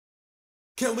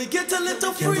Can we get a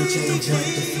little free?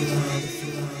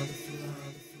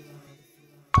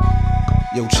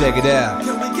 Yo, check it out.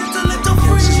 Can we get a little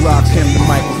free? This is Rakim, the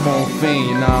microphone fiend,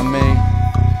 you know what I mean?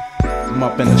 I'm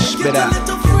up in the spit out,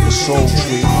 the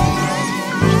Soultry.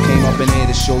 Came up in here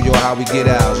to show y'all how we get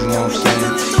out, you know what I'm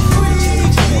saying?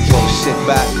 I want y'all to sit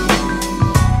back,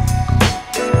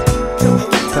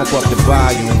 pump up the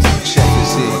volume, check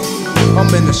this here.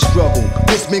 I'm in the struggle,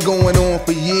 it's been going on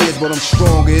for years, but I'm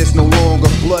stronger, it's no longer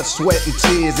blood, sweat, and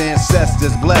tears.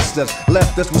 Ancestors blessed us,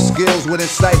 left us with skills, with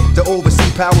insight to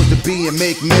oversee powers to be and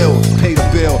make mills, pay the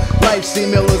bill. Life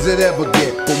seem ill as it ever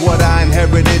get, but what I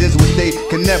inherited is what they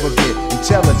can never get.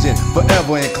 Intelligent,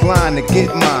 forever inclined to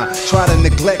get mine. Try to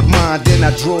neglect mine, then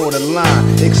I draw the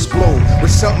line. Explode with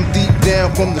something deep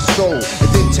down from the soul, and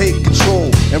then take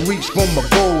control and reach for my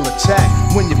goal. Attack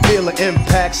when you feel an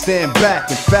impact, stand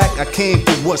back. In fact, I came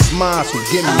for what's mine, so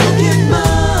give me I'll get mine.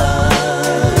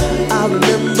 I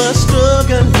remember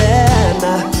struggling,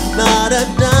 not a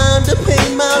dime to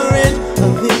pay my rent, a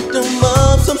victim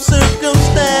of some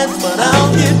circumstance, but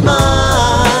I'll get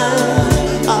mine.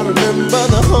 I remember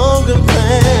the hunger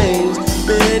pains,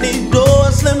 many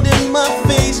doors slammed in my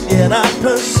face, yet I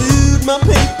pursued my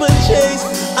paper chase.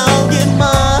 I'll get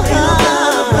mine. Ain't no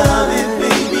doubt about it,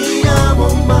 baby, I'm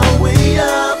on my way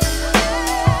up.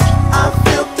 I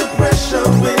felt the pressure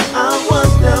when I was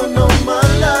down on my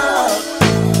luck,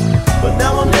 but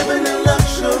now I'm living in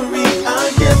luxury.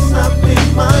 I guess I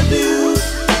paid my dues.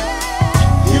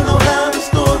 You know how the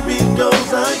story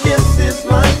goes, I guess it's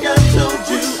like I told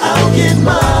you. I'll get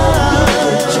mine.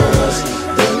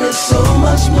 There is so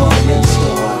much more in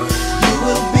store. You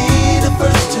will be the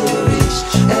first to reach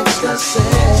ecstasy.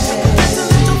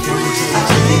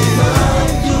 I'll get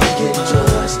mine, you'll get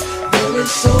yours. There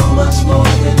is so much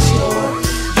more in store.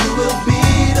 You will be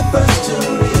the first to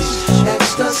reach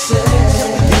ecstasy.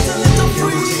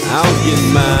 I'll get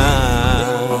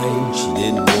mine. She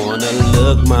didn't wanna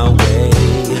look my way,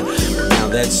 but now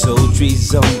that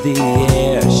Soultry's on the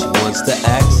air, she wants to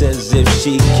act as if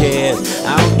she cares.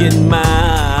 I'll get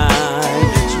mine.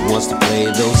 She wants to play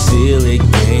those silly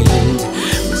games,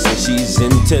 but since she's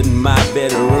entered my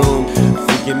bedroom,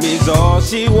 freaking me's all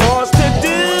she wants to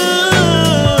do.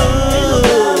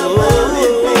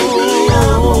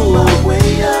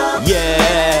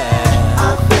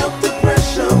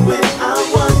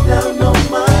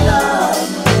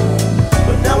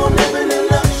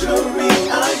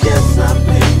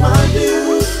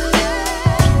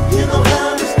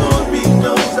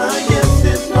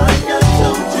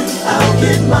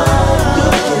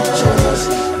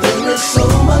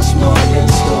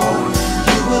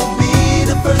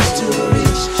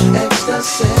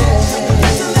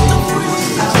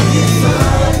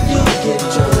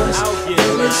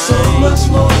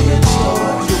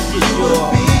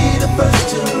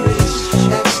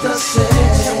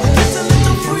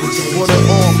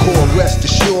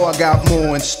 I got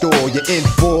more in store. You're in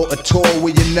for a tour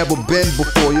where you never been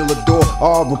before. You'll adore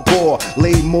our rapport.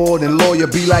 Lay more than lawyer.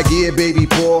 Be like, yeah, baby,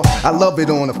 boy. I love it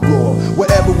on the floor.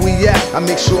 Wherever we at, I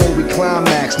make sure we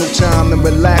climax. No time to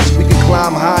relax. We can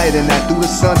climb higher than that. Through the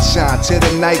sunshine till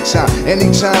the nighttime.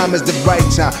 Anytime is the right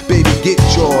time. Baby, get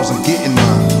yours. I'm getting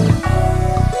mine.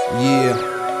 Yeah.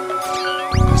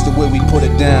 That's the way we put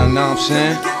it down, know what I'm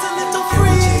saying?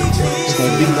 It's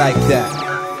gonna be like that.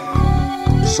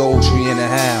 Soultry in the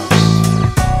house.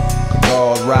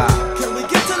 All right.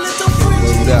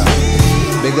 Word up.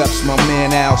 Big ups my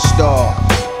man Al Star.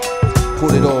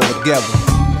 Put it all together.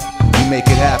 We make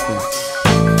it happen.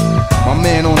 My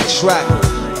man on the track.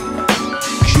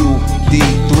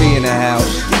 QD3 in the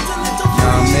house. You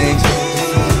know what I mean?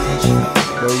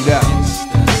 Word up.